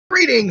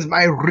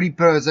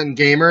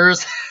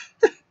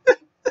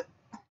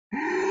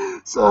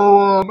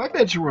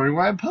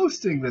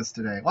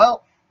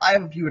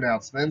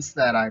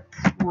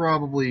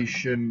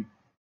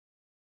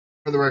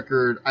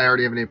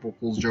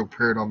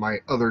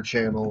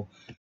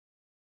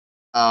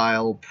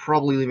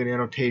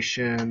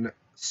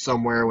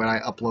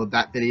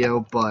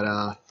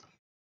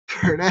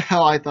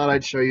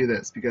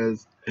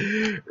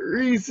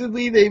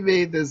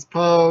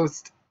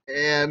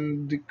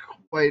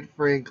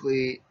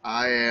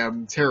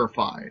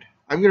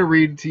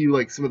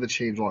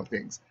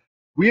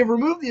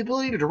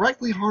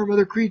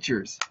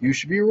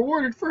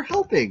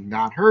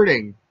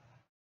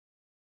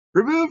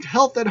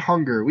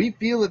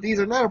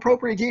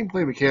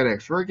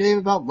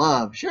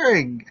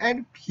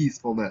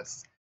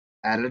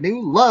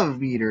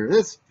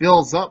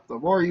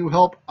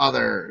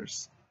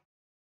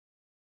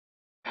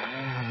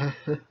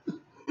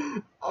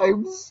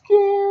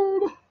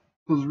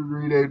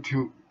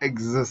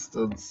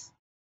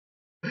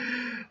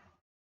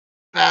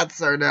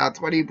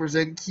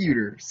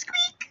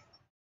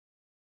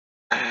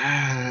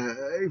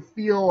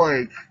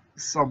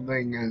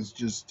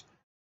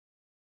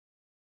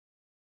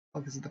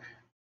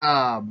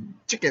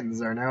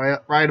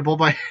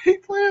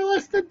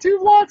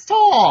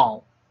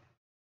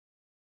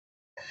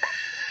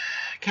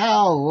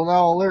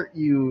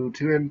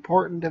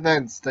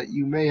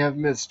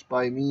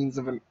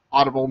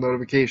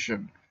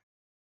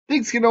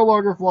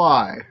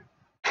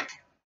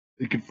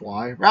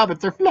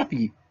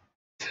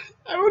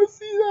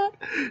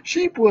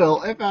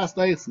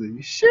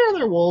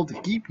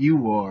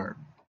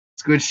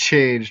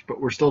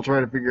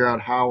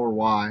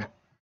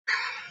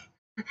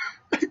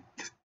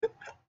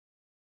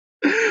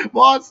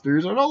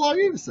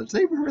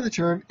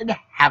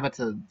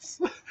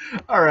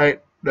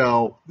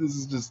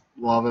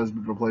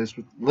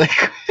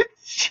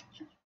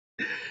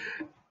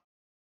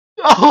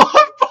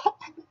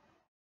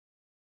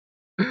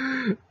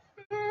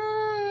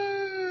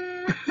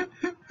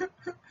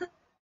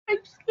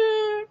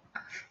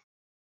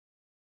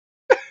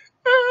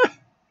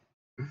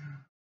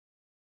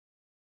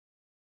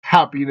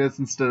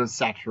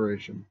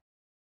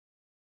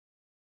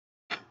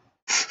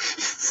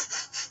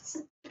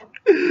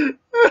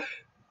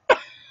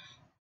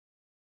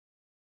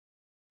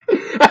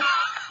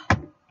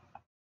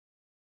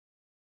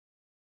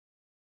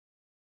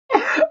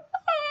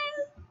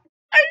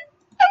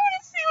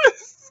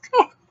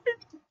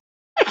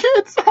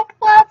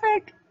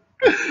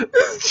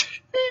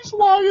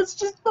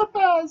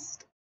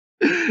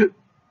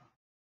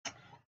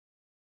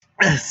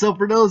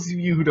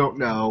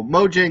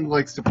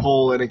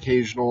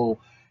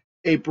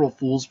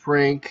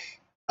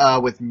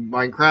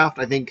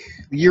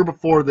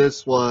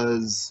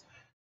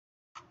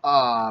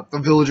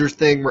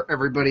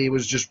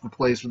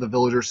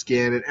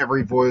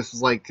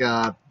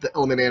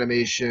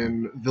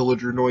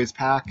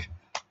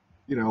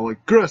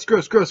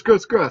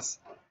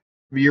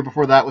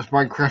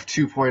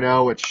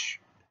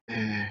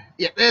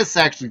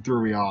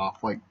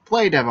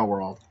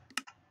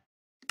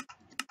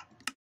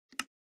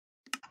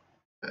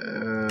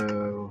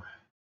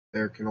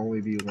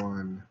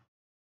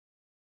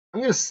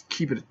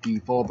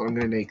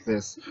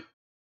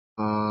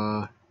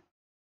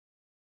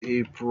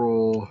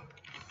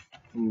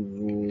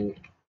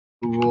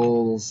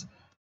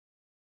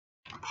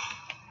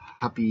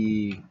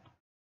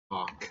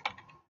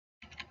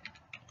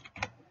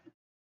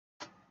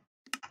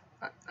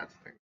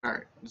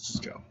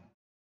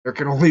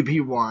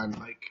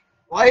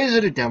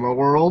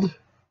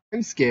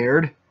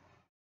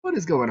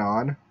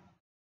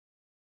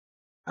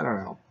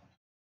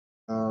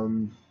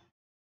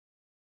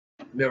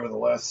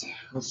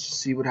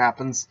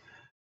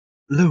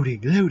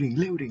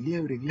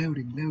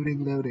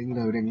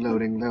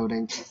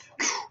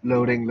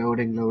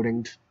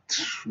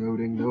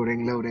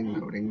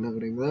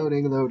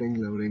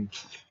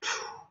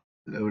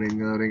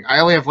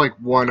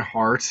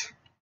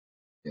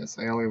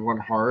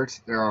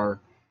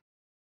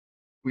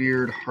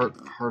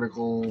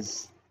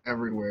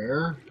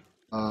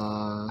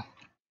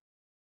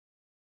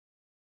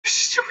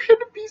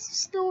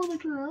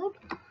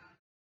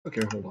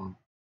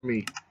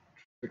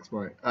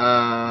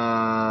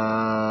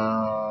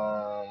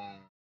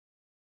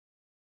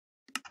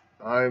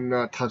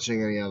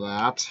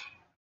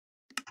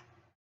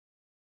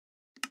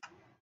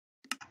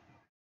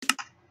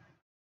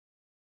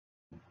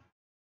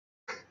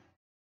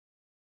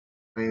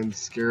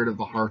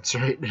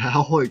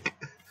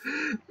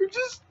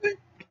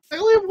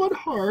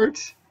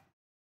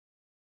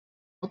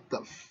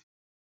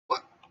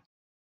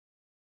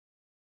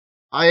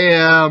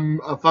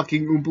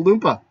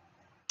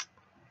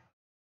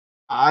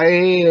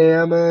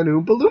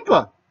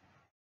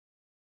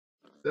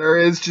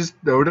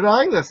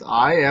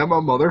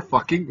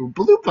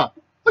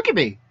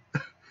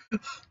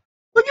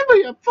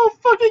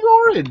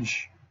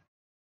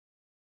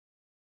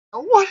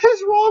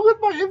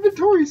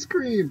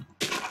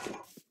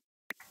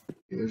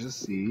There's a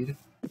seed.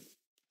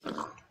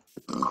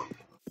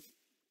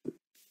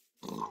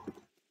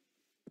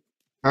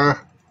 Huh?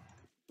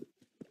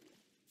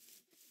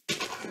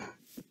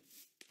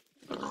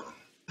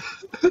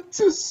 This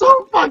is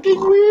so fucking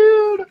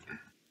weird!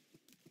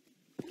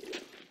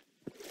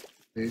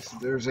 Okay, so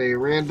there's a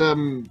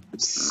random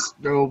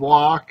snow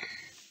block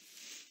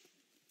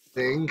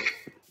thing.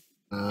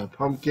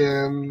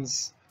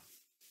 Pumpkins.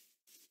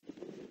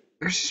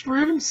 There's just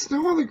random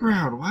snow on the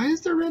ground. Why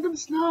is there random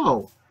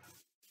snow?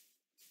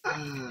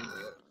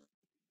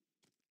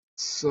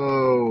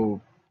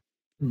 So,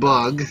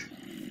 bug.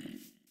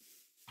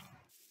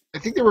 I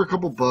think there were a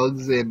couple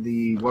bugs in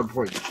the the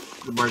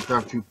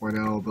Minecraft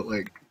 2.0, but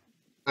like,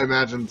 I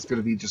imagine it's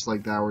gonna be just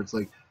like that, where it's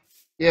like,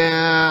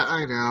 yeah,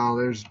 I know,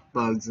 there's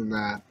bugs in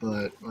that,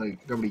 but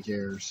like, nobody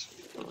cares.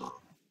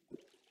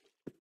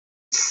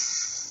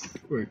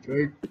 Wait,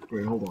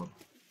 wait, hold on.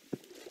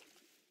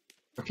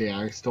 Okay,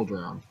 I still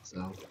drown,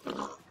 so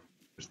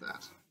there's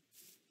that.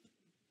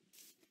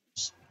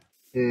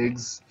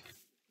 Pigs,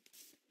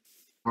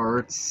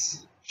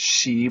 hearts,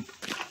 sheep.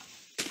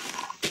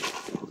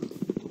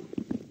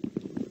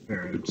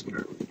 Alright, I'm just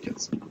gonna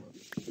get some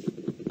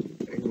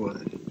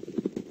wood.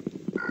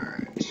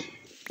 Alright.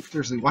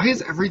 Seriously, why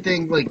is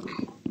everything like...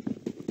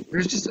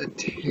 There's just a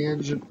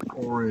tangent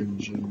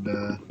orange and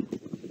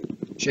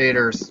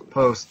shaders,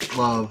 post,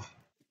 love.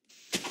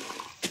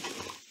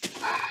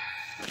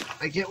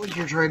 I get what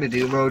you're trying to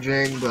do,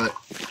 Mojang, but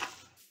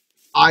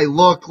I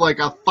look like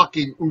a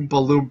fucking Oompa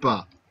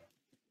Loompa.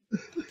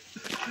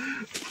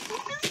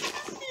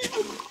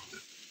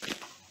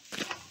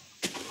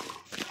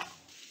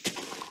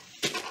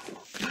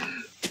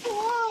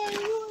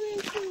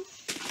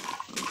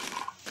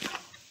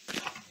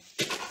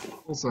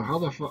 Also, how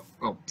the fuck...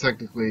 Well,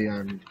 technically,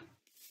 I'm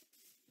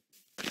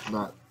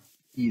not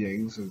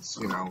eating, since,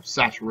 you know,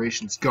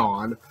 saturation's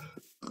gone.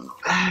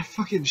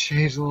 Fucking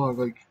change the log,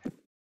 like...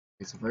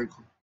 It's a very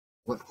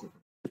left click.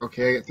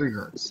 Okay, I get 3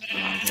 hearts.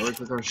 I'll right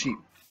click on sheep.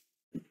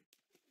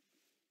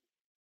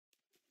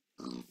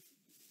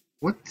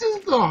 What does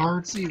the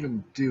hearts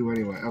even do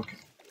anyway? Okay.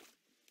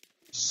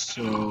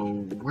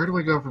 So, where do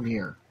I go from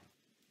here?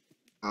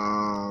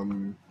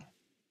 I'm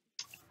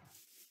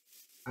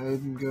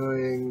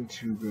going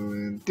to go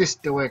in this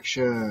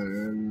direction,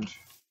 and...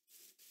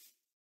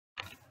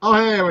 Oh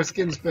hey, my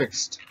skin's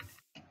fixed!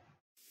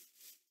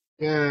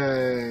 Yay,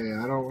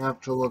 I don't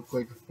have to look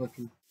like a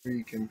fucking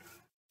freak, and...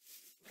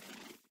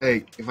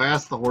 Hey, if I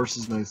ask the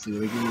horses nicely, will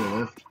they give me a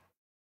lift?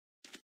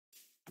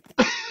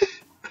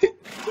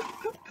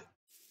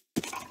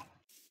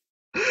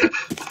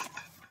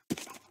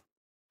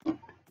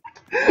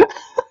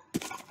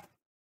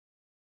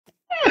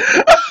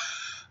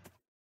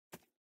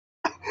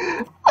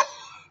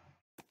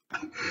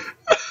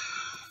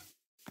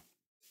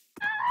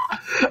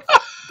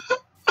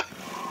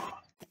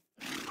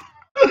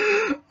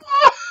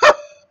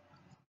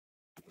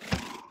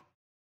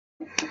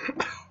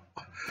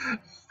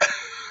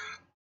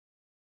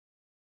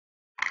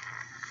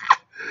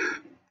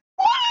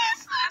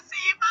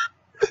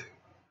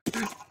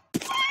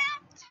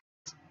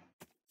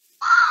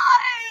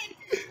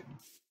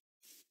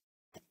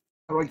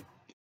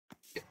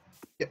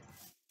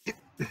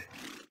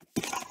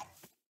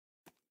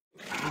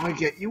 How do I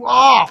get you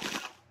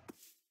off?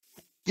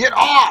 Get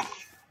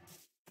off!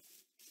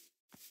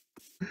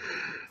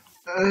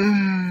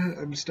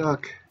 I'm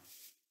stuck.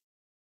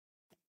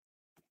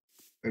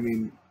 I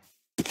mean...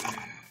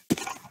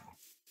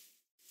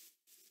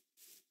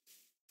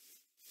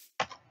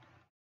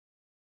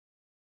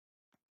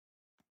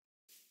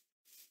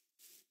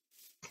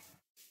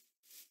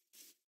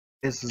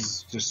 This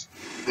is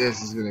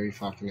gonna be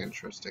fucking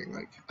interesting.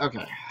 Like,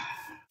 okay.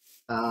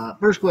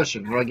 First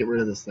question, how do I get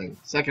rid of this thing?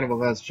 Second of all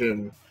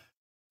question,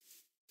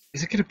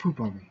 is it gonna poop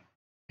on me?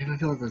 And I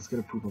feel like it's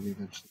gonna poop on me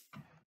eventually.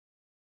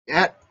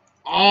 Get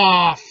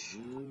off!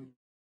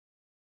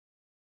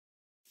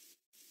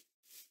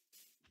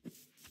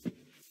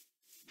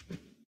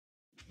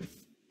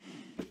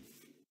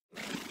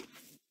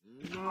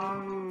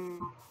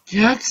 No.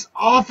 Get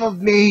off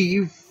of me,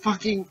 you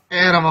fucking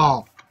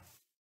animal!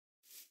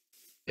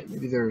 Okay,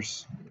 maybe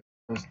there's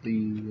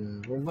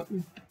the run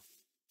button.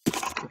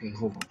 Okay,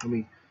 hold on. Let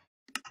me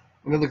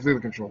look through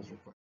the controls real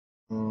quick.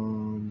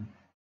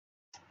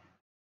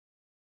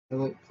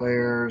 Highlight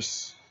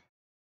players,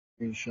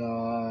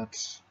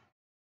 screenshot,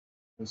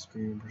 full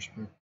screen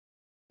perspective.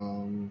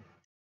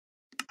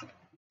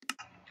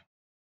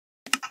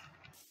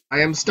 I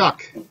am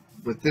stuck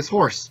with this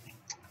horse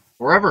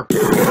forever.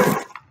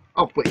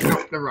 Oh wait,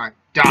 no, never mind.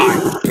 Die,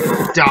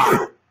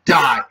 die,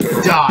 die,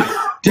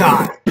 die,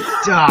 die,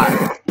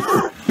 die.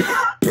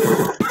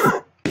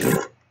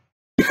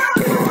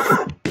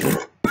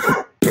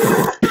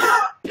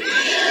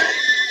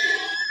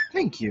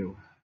 Thank you.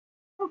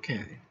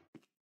 Okay.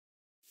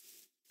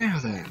 Now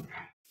then.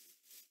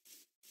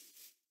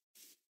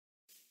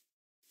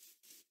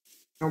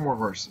 No more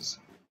horses.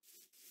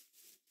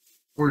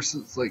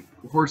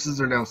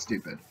 Horses are now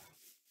stupid.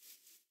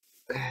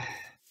 It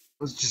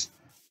was just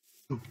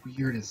the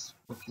weirdest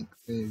fucking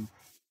thing.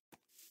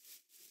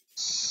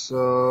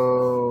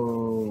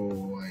 So,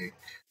 like,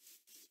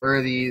 where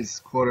are these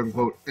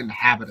quote-unquote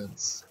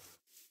inhabitants?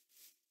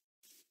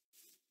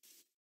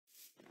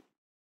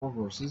 More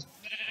horses.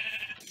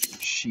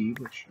 Sheep,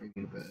 which I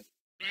get a bit.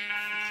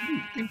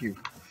 Thank you.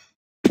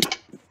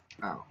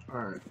 Oh,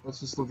 alright. Let's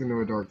just look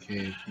into a dark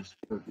cave, because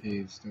dark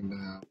caves tend to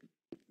have.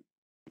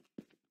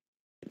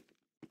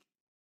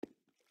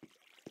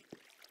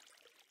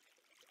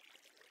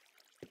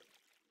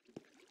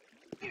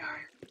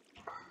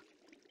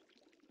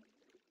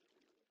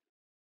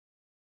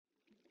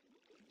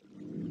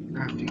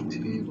 Crafting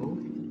table.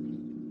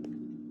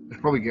 I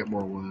should probably get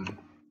more wood.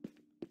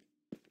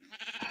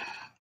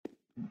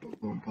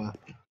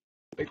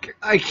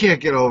 I can't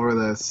get over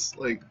this.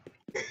 Like,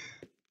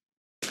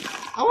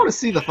 I want to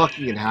see the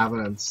fucking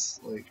inhabitants.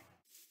 Like,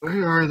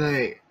 where are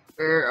they?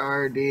 Where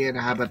are the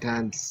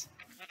inhabitants?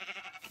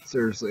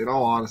 Seriously, in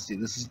all honesty,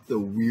 this is the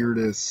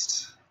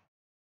weirdest.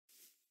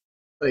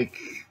 Like,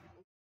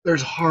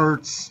 there's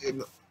hearts in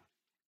the.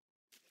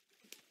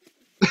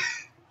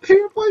 They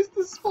replaced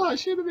the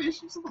splash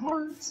animations with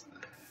hearts.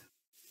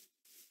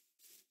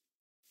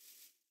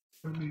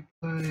 Let me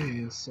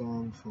play a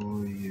song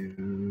for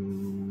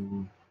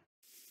you.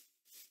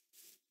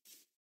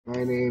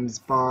 My name's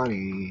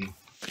Bonnie.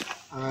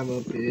 I'm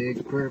a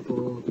big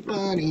purple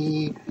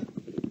bunny.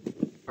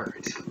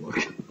 Alright, look.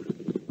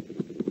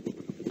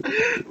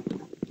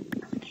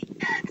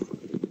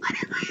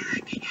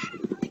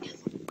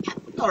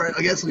 Alright,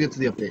 I guess we'll get to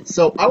the updates.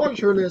 So, I want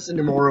to turn this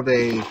into more of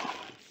a...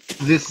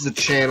 This is a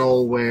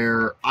channel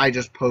where I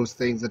just post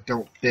things that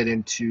don't fit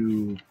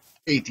into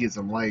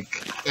atheism, like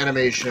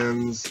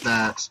animations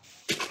that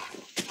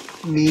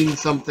mean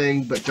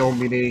something but don't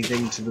mean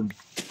anything to the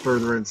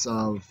furtherance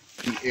of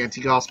the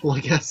anti-gospel,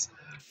 I guess.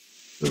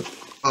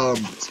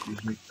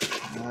 Excuse me.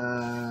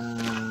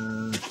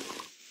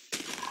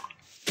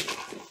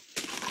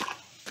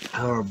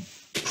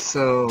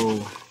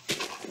 So,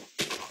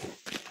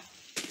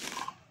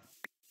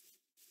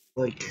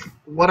 like,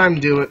 what I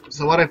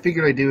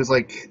figured I'd do is,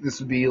 like, this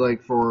would be,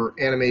 like, for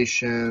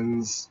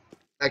animations,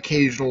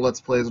 occasional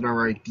Let's Plays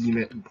whenever I deem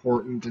it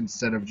important,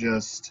 instead of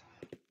just,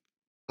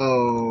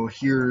 oh,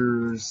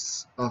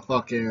 here's a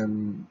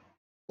fucking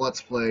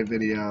Let's Play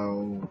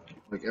video,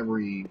 like,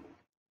 every...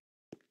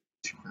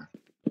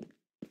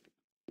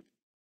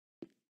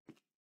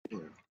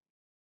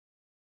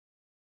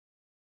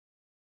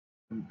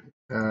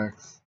 I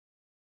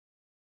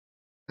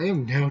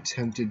am now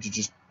tempted to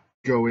just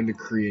go into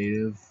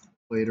creative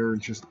later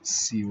and just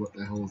see what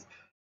the hell is...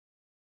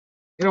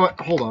 You know what?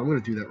 Hold on, I'm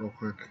gonna do that real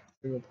quick.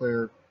 Single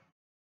player.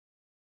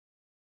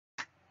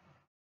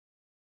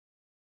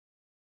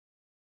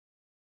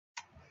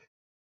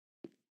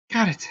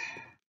 Got it.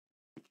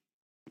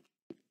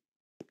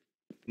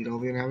 Beat all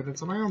the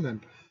inhabitants on my own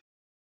then.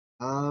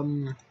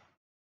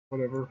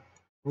 Whatever.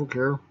 Don't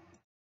care.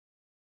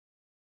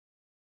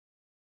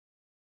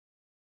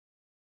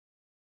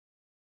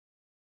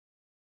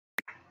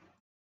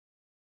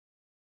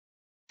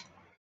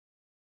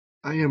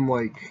 I am,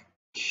 like,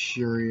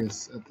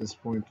 curious at this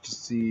point to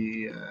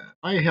see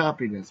my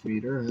happiness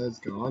meter has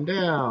gone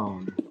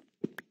down.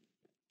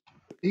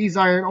 These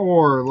iron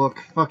ore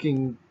look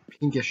fucking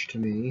pinkish to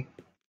me.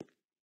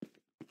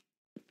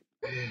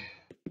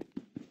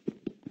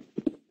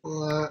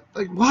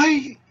 Like,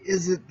 why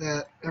is it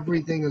that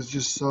everything is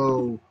just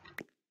so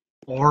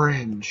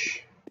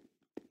orange?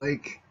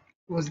 Like,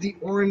 was the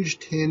orange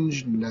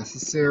tinge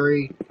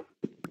necessary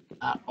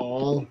at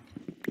all?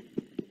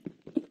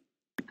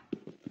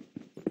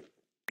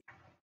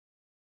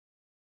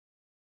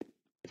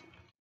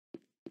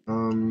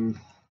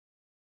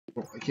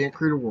 Well, I can't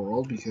create a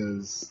world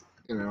because,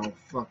 you know,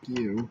 fuck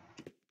you.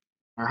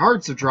 Our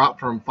hearts have dropped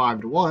from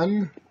 5 to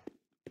 1.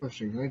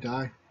 Question, can I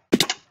die?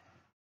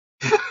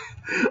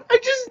 I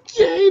just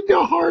gained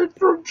a heart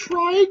from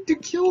trying to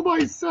kill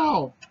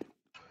myself.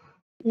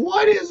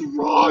 What is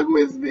wrong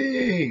with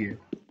me?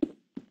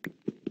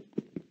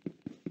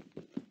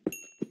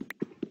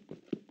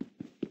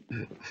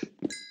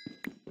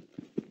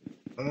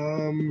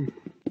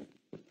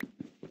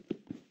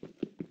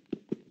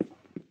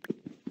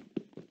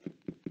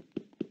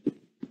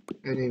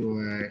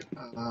 Anyway,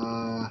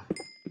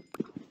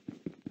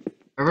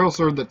 I've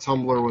also heard that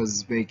Tumblr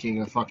was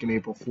making a fucking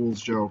April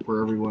Fool's joke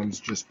where everyone's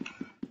just,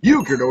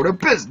 you can own a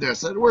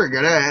business and we're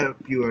gonna help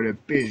you own a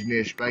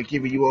business by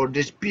giving you all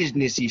this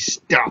businessy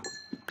stuff.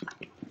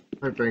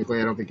 Quite frankly,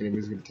 I don't think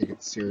anybody's gonna take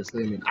it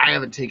seriously. I mean, I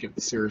haven't taken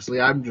it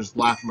seriously. I'm just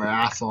laughing my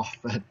ass off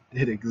that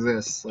it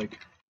exists. Like,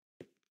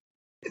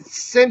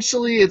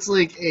 essentially, it's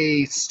like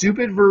a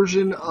stupid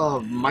version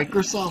of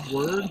Microsoft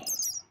Word.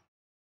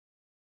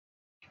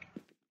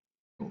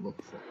 Don't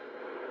look for it.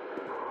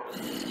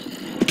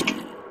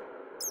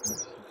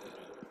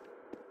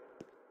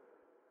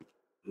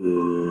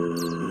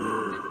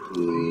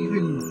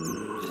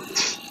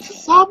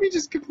 Zombie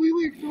just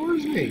completely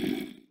ignores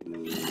me.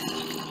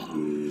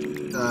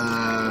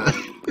 I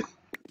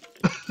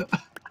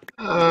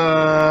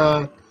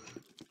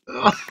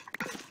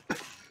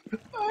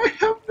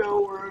have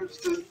no words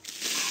to...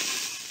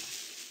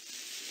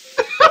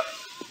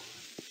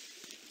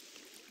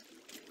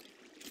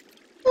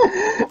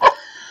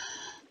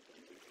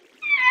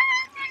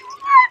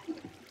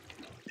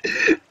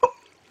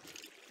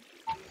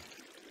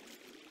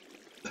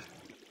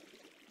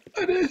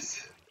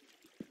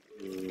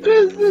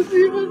 is this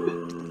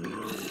even?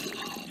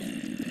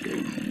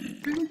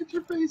 Hey, look at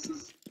your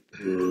faces.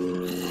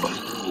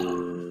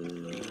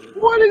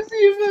 What is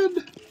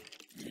even?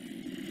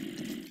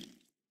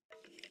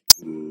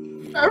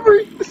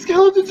 The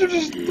skeletons are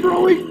just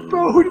throwing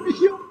bone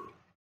meal.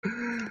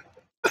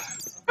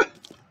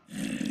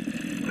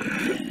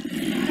 I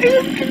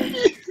am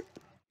confused.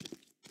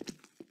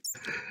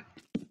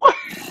 What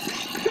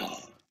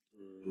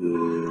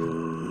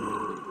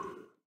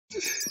is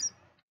this?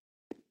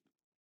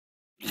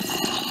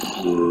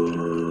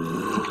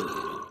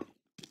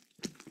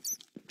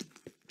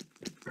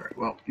 Alright,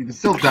 well, you can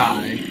still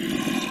die.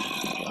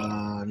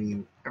 I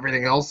mean,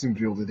 everything else seems to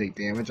be able to take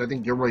damage. I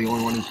think you're the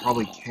only one who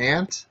probably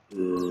can't.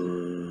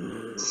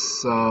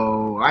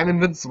 So, I'm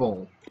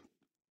invincible.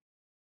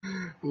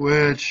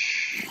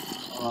 Which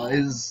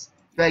is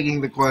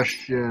begging the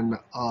question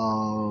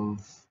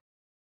of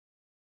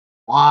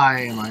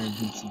why am I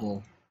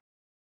invincible?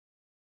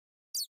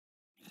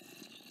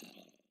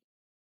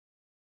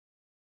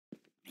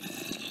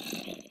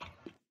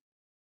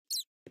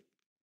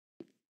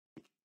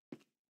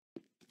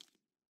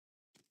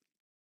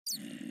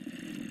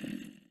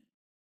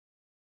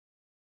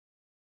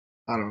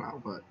 I don't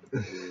know, but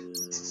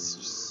it's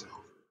just so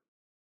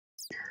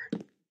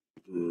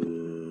weird.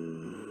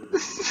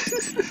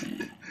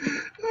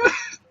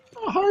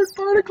 The hard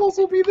particles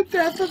will be the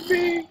death of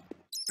me.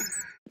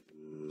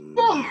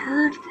 The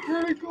hard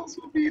particles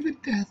will be the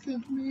death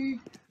of me.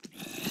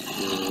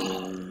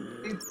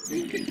 I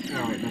think it.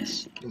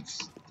 Alright,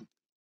 that's.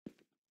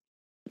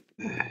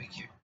 I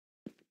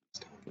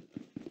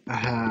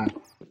can't.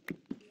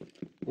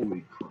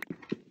 Holy crap.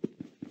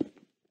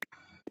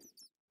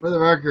 For the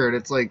record,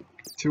 it's like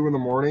 2 in the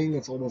morning.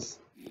 It's almost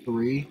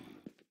 3.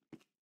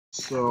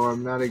 So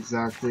I'm not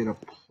exactly in a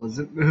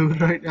pleasant mood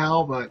right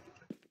now, but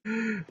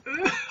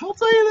I'll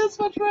tell you this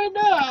much right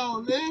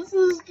now. This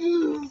is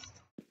just...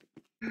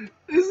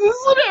 Is this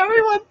what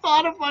everyone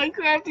thought of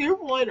Minecraft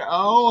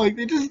 2.0? Like,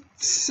 they just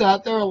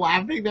sat there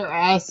laughing their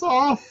ass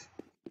off?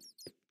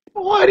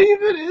 What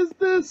even is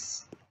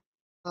this?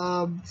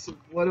 So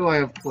what do I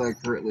have planned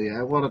currently?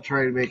 I want to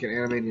try to make an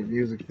animated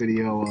music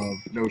video of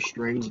No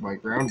Strings by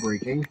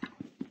Groundbreaking.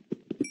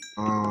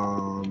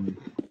 I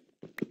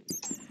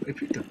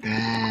picked a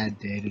bad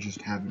day to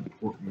just have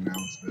important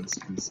announcements,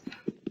 because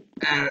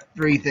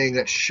everything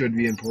that should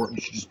be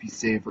important should just be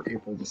saved for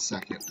April the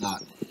 2nd,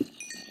 not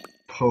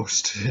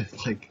posted,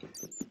 like,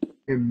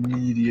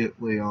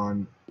 immediately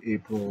on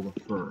April the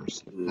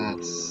 1st.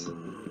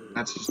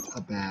 That's just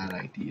a bad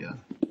idea.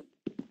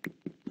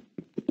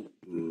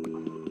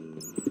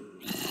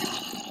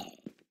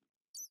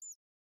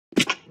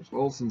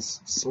 Well, since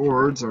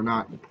swords are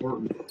not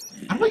important,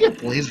 how do I get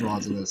blaze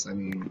rods in this? I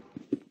mean,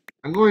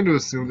 I'm going to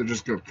assume they're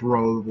just gonna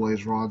throw the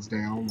blaze rods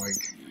down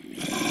like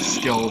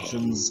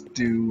skeletons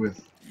do with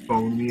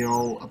bone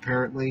meal,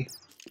 apparently.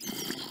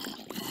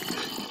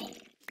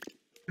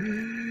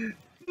 The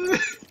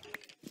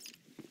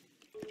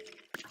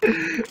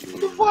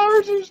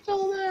flowers are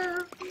still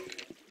there.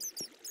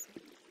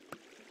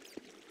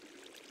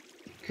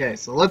 Okay,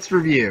 so let's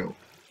review.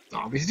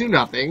 Zombies do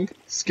nothing.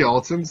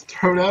 Skeletons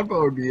throw down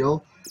bone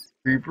meal.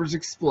 Creepers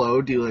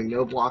explode, dealing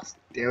no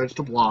damage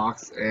to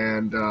blocks,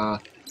 and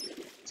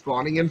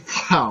spawning in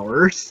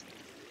flowers.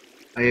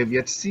 I have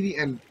yet to see the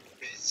end.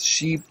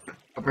 Sheep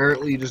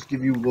apparently just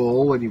give you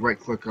wool when you right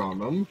click on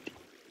them.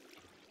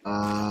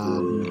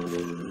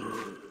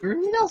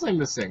 Anything else I'm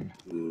missing?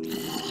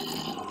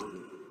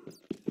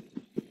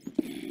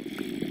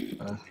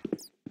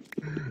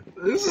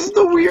 This is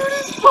the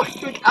weirdest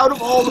fucking, like, out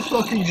of all the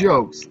fucking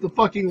jokes. The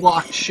fucking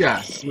locked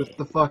chest with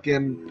the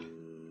fucking...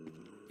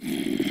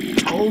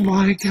 Oh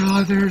my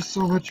god, there's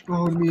so much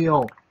bone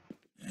meal.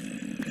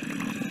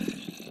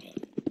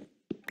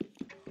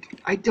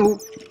 I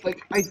don't,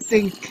 like, I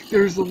think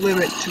there's a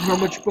limit to how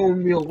much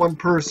bone meal one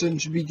person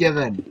should be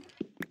given.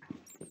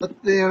 But,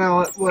 you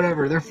know,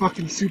 whatever, they're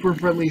fucking super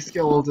friendly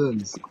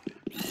skeletons.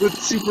 With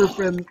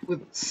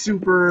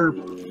super...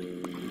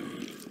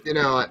 You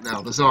know what,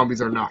 no, the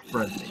zombies are not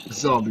friendly. The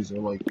zombies are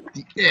like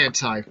the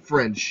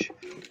anti-French.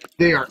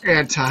 They are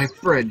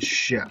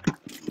anti-friendship.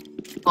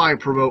 I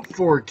promote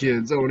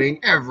 4Kids owning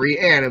every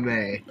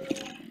anime.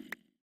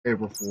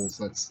 April Fools,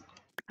 that's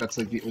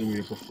like the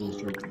only April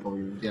Fool's joke I'm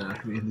probably gonna get out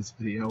of me in this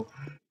video.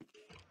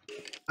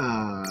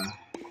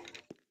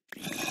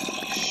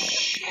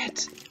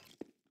 Shit.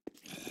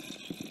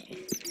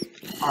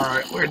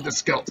 Alright, where'd the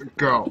skeleton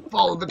go?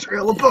 Follow the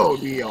trail of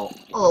bone meal.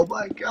 Oh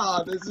my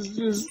god, this is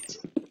just...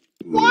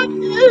 What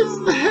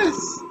is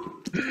this?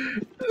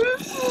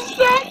 This is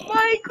not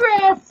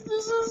Minecraft!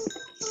 This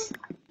is...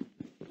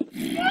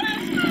 What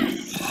is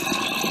this?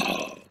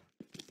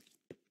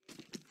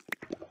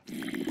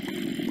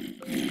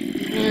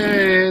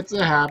 Hey, it's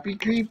a happy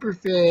creeper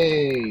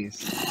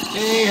face.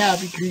 Hey,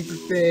 happy creeper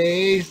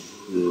face.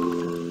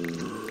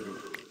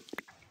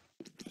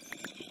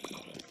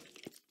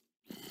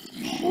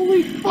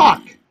 Holy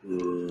fuck!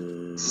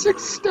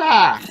 6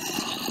 stacks!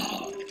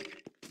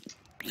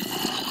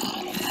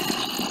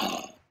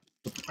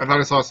 I thought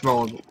I saw a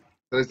smell. Did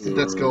I see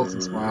that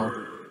skeleton smile?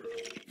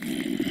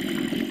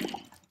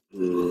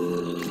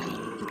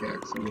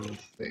 Pickaxe in the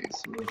face,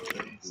 in the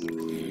face.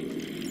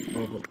 I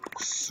have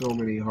so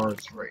many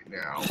hearts right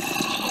now.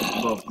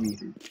 I love me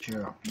to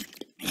chop.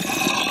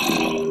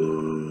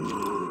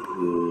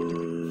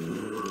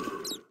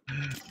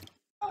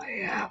 I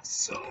have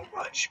so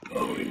much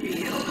bone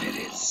meal, it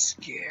is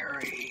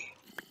scary.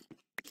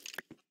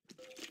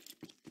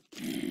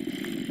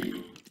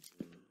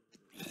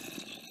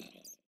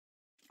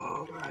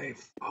 Oh my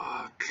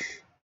fuck.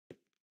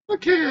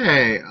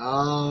 Okay,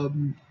 I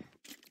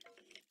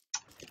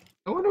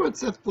wonder what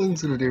Seth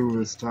Flynn's gonna do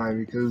this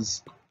time,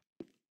 because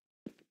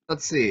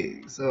let's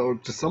see. So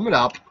to sum it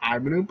up,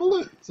 I'm an Oompa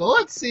Loompa. So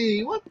let's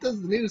see, what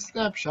does the new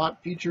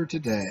snapshot feature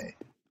today?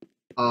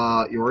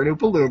 You're an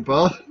Oompa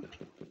Loompa.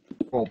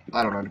 Well,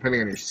 I don't know,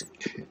 depending on your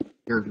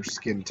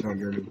skin tone,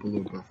 you're an Oompa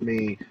Loompa. For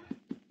me,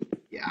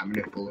 yeah, I'm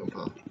an Oompa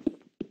Loompa.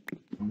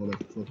 I'm a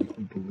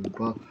motherfucking Oompa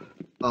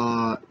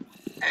Loompa.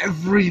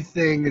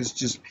 Everything is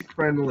just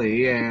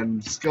friendly,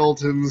 and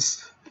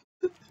skeletons.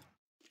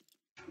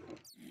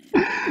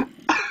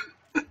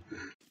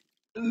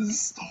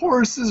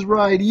 Horses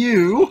ride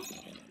you.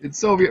 In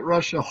Soviet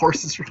Russia,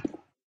 horses ride.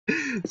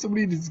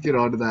 Somebody needs to get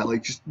onto that.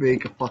 Like, just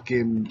make a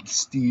fucking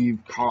Steve,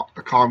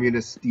 a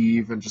communist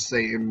Steve, and just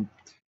say in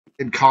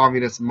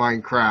communist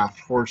Minecraft,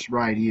 horse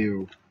ride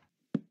you.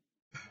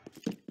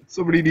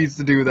 Somebody needs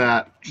to do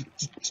that.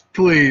 Just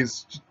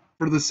please, just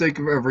for the sake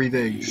of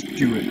everything, just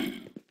do it.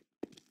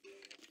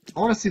 I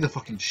want to see the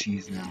fucking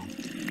cheese now.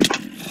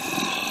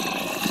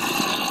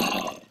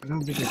 I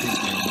don't think I did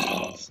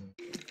damage. So.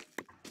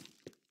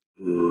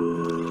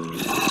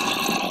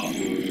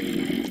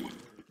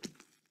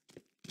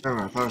 I don't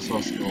know, I thought I saw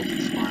a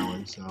skeleton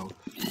smiling, so.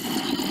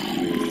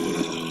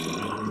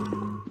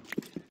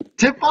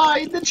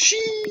 Divide the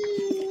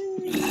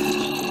cheese!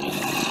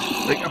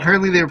 Like,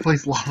 apparently they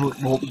replaced lava with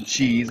molten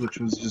cheese, which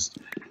was just.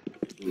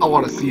 I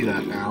want to see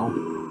that now.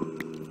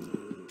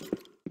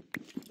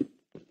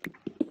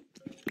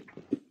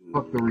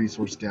 Fuck the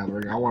resource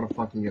gathering, I want to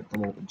fucking get the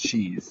molten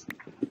cheese.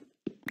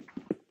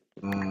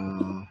 I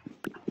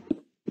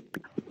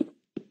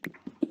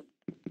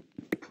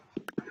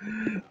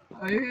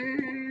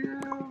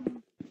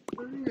am.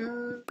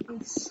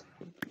 Yes.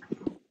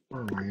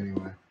 Where am I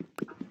anyway?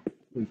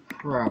 Holy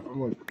crap,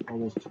 I'm like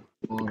almost to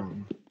the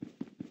bottom.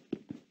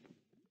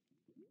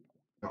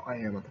 No, I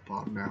am at the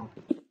bottom now.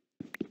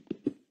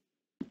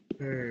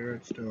 Hey,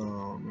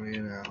 redstone,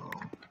 you know.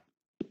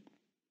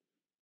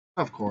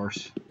 Of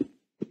course.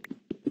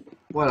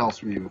 What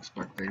else were you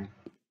expecting?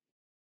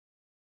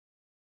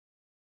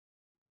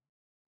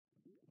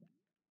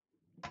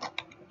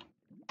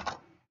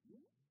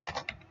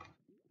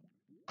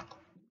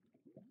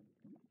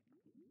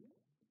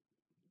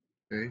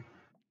 Okay.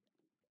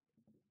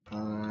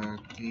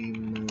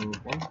 Game mode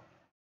 1.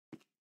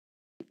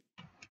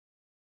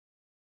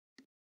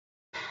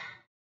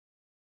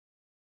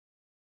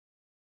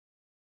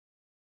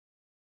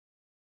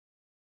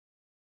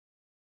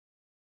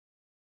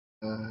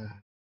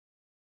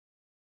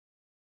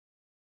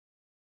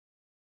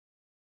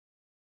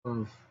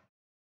 Of.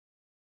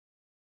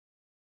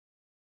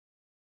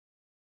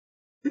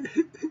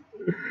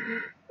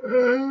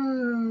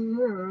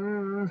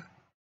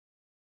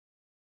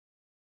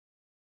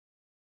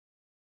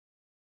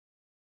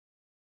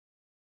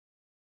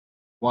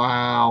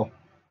 Wow.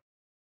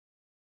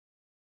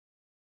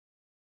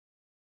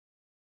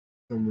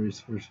 Some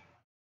resource.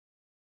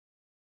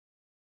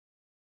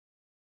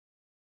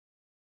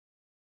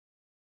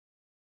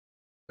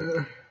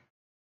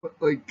 But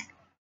like,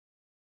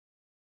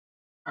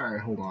 alright,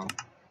 hold on.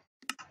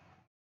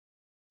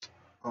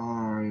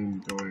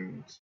 I'm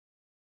going to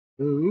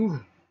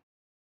move.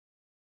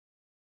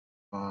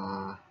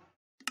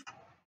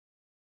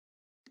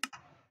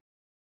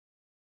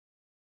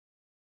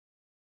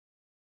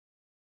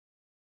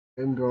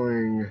 I'm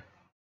going.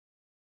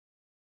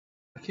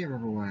 I can't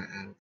remember why I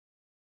added.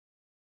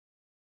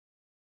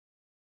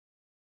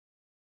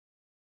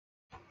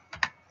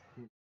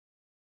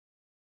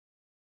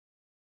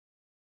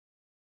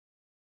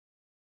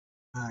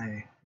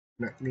 Hi.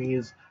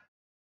 Knees.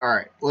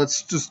 Alright,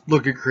 let's just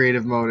look at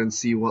creative mode and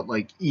see what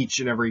like each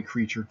and every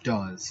creature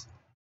does.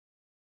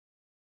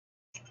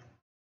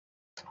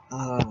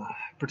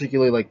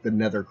 Particularly like the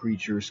nether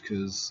creatures,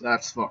 because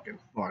that's fucking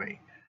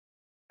funny.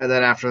 And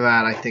then after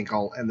that, I think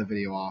I'll end the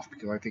video off,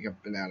 because I think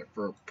I've been at it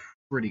for a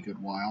pretty good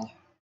while.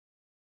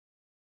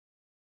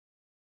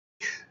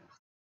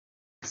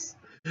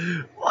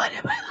 What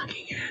am I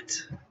looking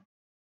at?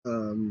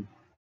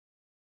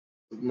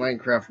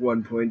 Minecraft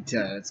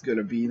 1.10, it's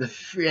gonna be the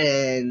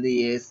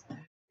friendliest.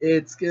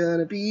 It's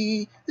gonna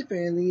be the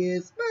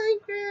friendliest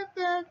Minecraft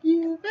that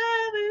you've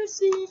ever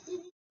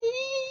seen.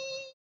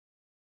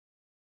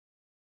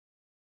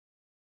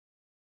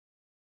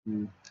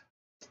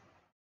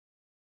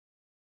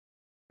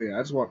 Yeah, I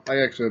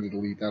actually had to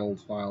delete that old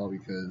file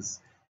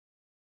because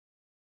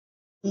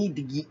it needed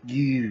to get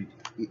good.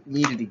 It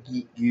needed to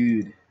get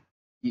good.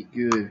 Get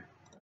good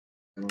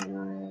in the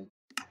world.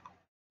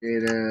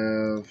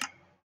 Creative.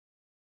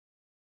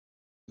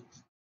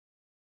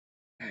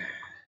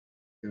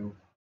 You know,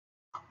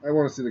 I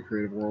want to see the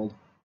creative world.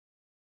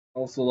 I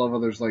also love how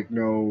there's like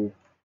no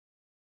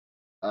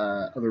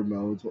other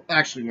modes. Well,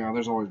 actually, no.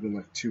 There's always been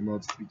like 2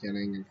 modes at the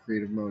beginning, and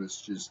creative mode is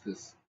just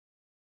this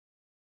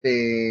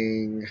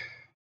thing.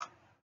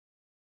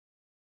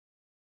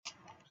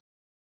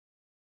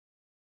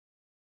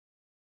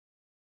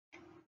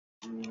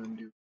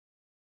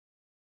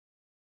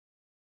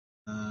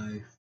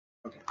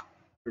 Okay,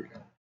 here we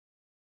go.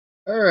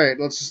 Alright,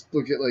 let's just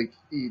look at like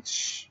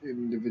each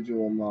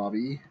individual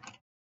mobby.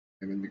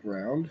 I'm in the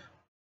ground.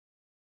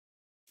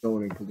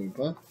 Going in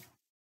Paloopa.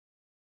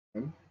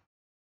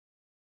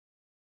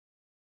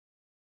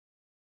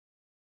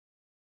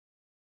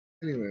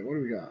 Anyway, what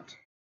do we got?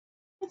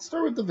 Let's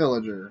start with the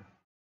villager.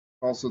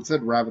 Also, it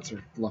said rabbits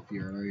are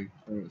fluffier, and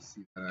I want to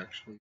see that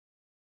actually.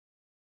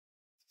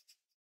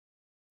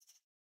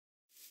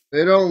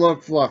 They don't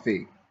look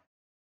fluffy.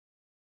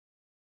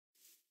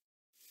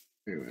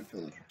 Anyway,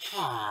 villager.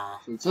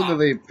 So it said that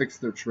they fixed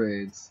their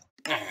trades.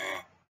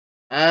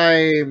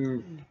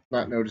 I'm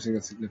not noticing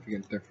a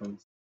significant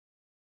difference.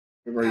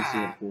 We've already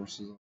seen what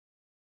horses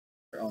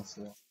are.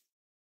 Ocelot.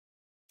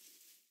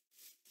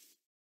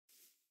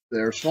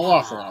 They're small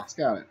ocelots.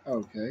 Got it.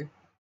 Okay.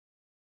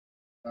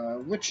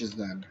 Witches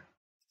then.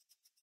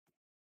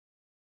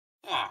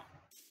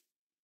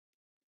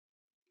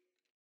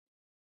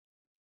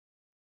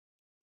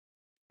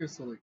 Guess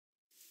I'll like.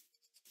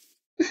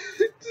 Did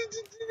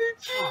they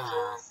change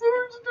the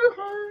swords to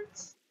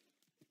hearts?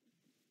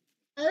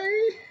 Hey.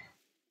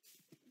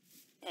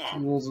 The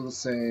rules are the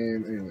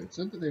same. Anyway, it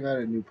said that they've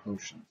added new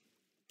potions.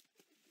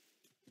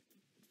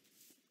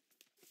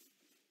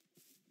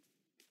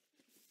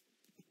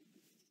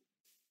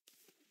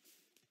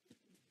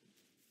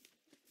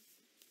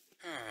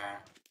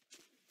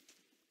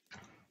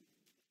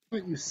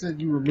 But you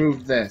said you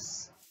removed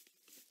this.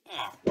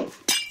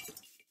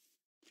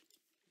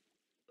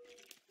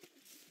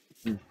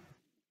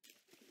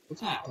 What's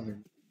the other?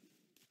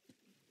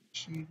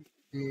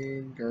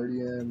 Cheating,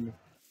 Guardian.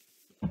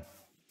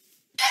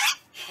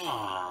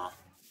 Oh.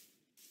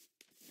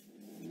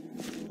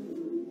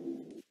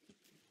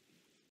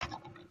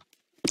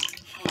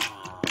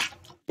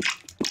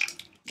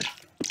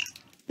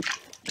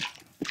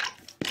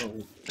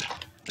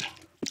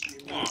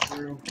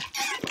 Through.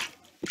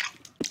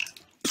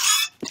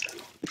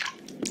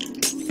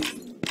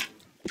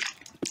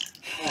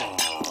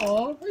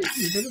 Aw, thank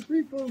you for the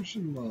free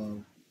potion,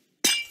 Mom.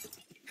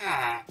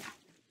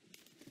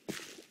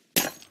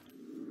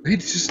 They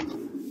just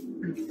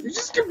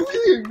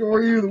completely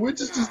ignore you. The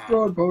witch is just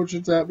throwing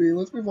potions at me.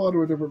 Let's move on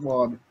to a different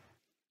mod.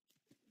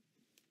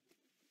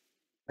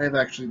 I have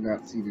actually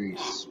not seen any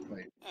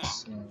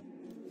spiders.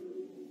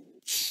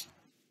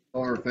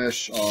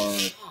 Silverfish are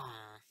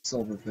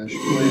silverfish.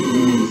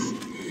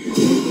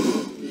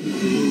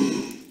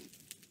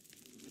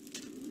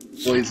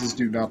 Blazes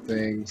do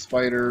nothing.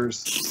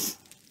 Spiders.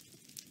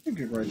 I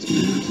could write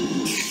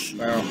spiders.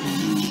 Wow.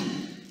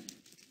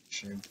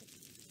 Shameful.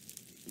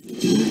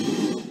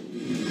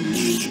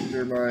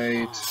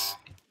 Endermite.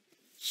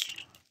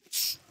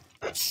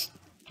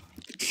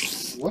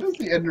 What does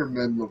the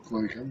Endermen look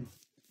like?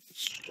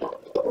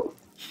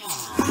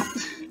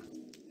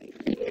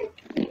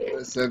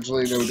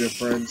 Essentially no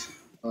different.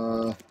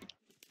 I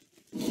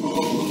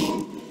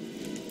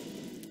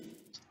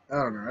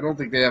don't know. I don't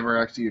think they ever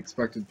actually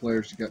expected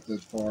players to get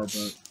this far,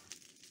 but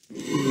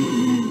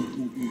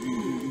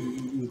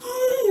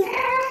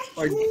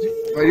I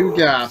do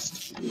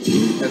gassed,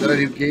 and then I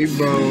do game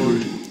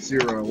mode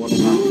 0. What'll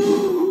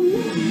happen?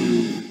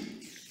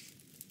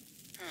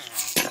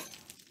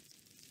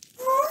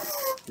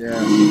 Yeah,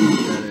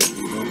 get it.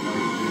 Don't like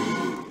me.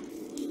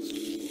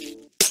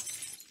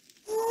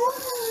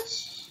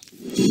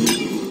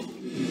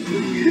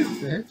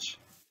 Bitch.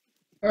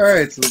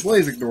 Alright, so the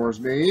blaze ignores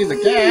me. The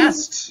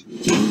ghast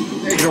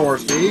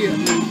ignores me.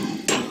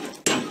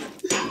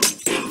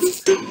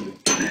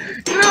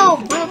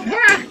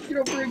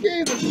 For a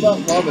game that's about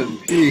love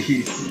and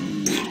peace,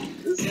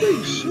 this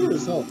thing sure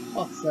as hell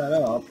fucks that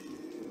up.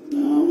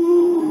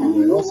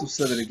 Anyway, it also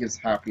said that it gives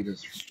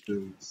happiness from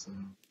food, so.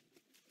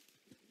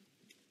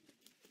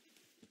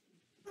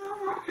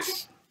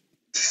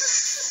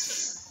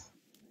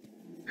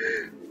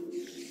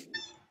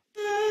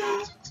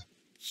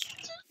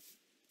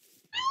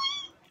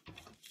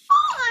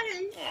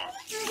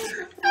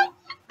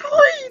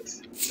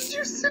 Please! Did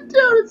you sit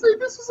down and say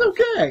this was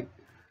okay?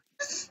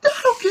 This is not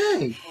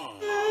okay!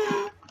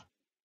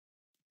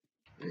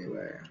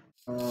 Anyway,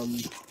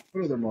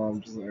 what other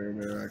mobs are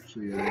there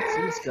actually?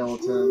 Some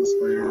skeletons,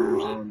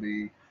 spiders,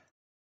 zombie.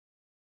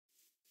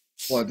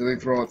 What, do they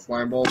throw out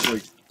slime balls?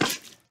 Like,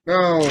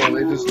 no,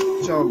 they just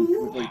jump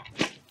with like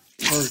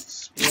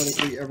hearts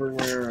sporadically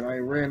everywhere, and I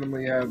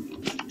randomly have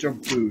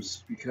jump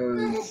boost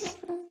because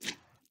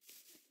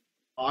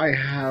I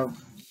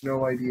have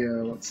no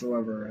idea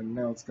whatsoever, and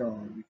now it's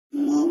gone.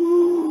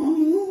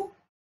 It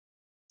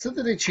said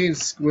that they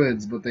changed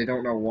squids, but they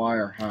don't know why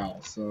or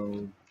how,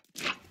 so.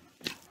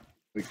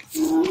 Like,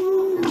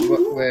 in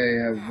what way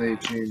have they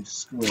changed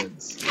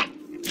squids?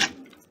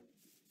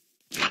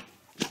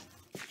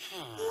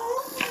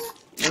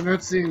 I'm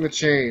not seeing the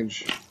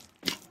change.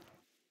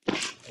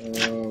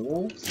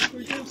 Wolves,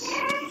 I guess?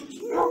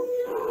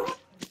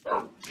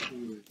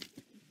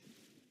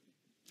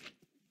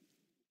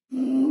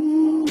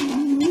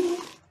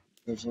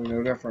 There's really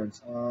no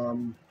difference.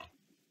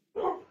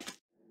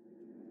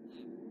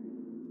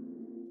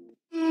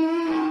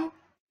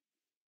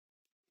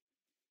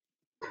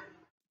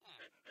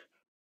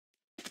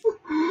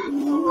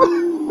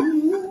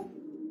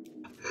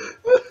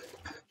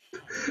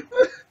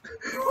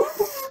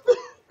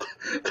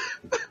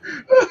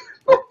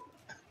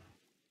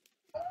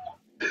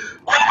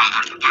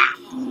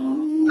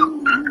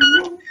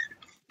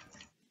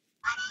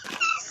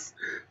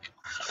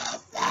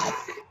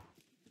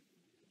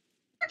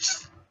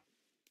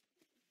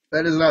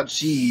 That is not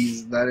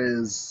cheese, that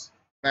is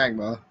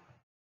magma.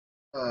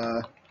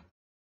 No,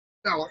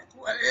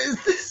 what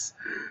is this?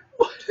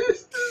 What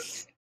is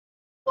this?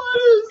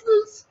 What is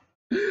this?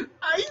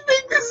 I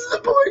think this is the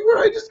point where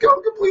I just go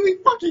completely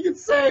fucking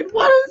insane.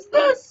 What is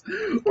this?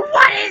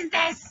 What is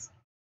this?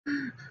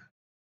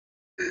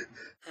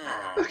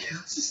 Okay,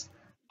 let's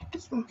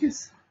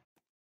focus.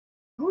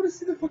 I want to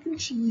see the fucking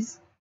cheese.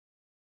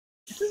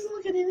 It doesn't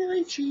look anything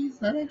like cheese.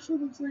 That actually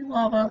looks like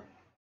lava.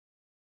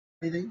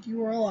 I think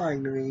you are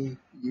lying to me,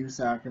 you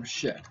sack of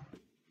shit.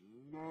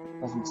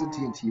 Also, it's a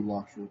TNT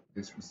block for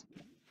this was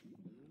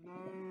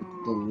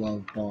the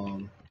love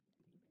bomb.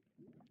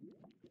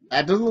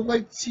 That doesn't look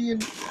like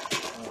TNT.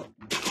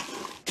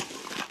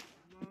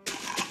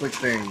 Quick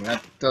thing,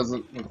 that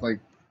doesn't look like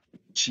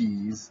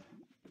cheese.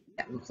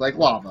 That looks like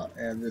lava.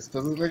 And this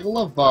doesn't look like a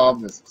love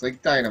bomb, this looks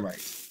like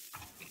dynamite.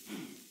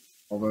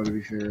 Although, to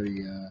be fair,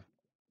 the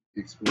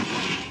explosion.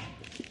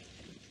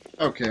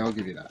 Okay, I'll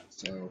give you that.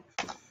 So,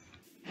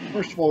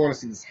 first of all, I want to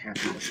see this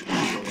happiness.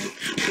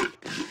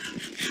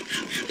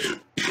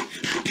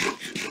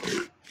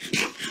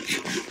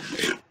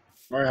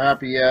 Am I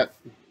happy yet?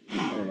 I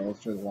don't know,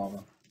 let's try the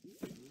lava.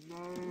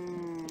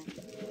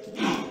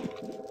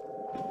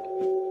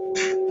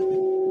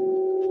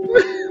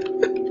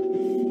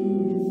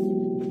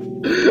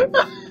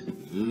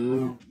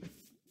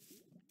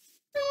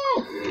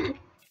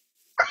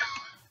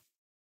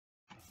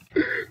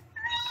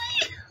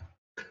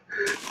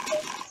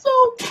 So,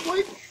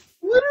 like,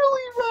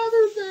 literally,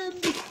 rather than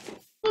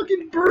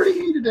fucking burning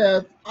me to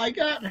death, I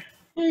got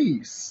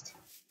haste.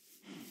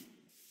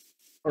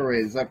 Or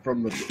wait, is that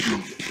from the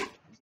feed?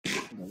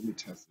 Let me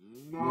test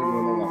it.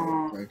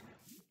 Okay.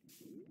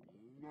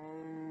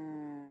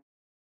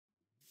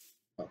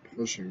 Not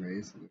pushing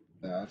me, so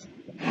that.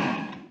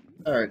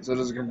 Alright, so it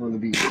doesn't come from the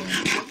beat then.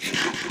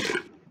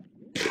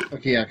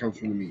 Okay, yeah, it comes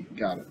from the meat.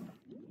 Got it.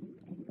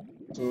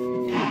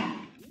 So,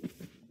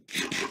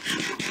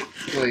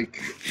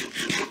 like,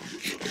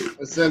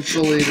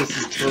 essentially this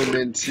is turned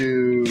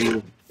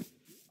into...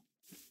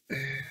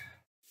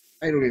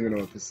 I don't even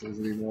know what this is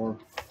anymore.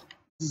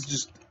 This is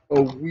just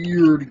a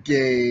weird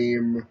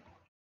game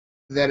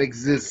that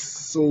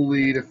exists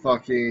solely to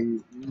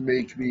fucking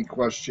make me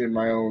question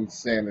my own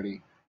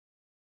sanity.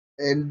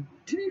 And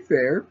to be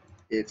fair,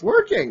 it's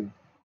working.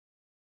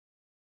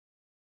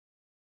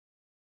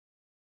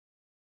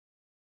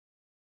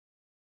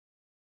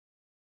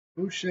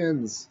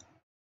 Oceans.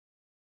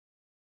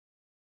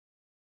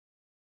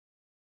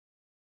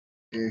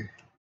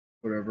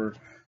 Whatever.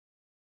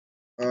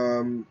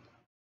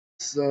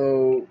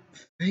 So,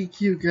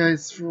 thank you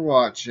guys for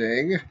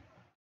watching.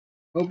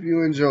 Hope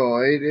you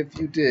enjoyed. If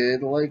you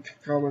did,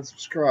 like, comment,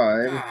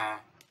 subscribe.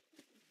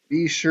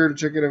 Be sure to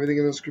check out everything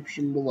in the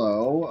description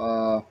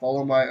below.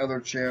 Follow my other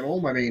channel,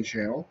 my main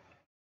channel,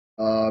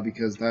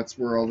 because that's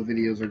where all the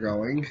videos are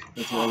going.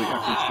 That's where all the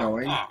effort's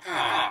going.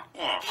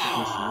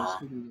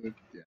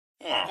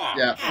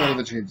 Yeah, none of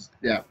the changes.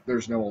 Yeah,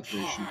 there's no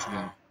alteration to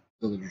the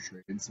villager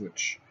trades,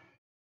 which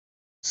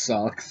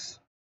sucks.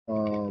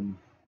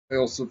 I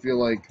also feel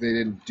like they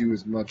didn't do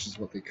as much as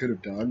what they could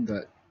have done,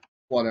 but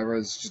whatever,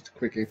 it's just a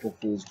quick April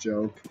Fool's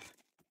joke.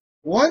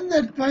 One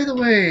that, by the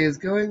way, is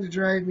going to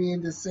drive me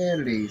into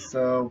sanity,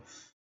 so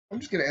I'm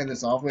just going to end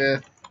this off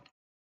with...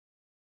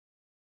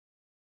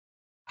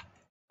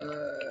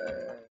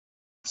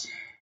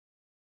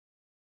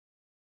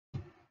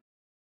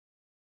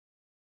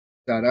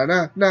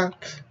 Da-da-na-na,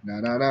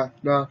 da-da-na-na,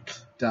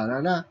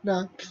 da-da-na-na,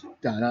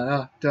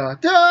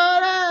 da-da-na-da-da.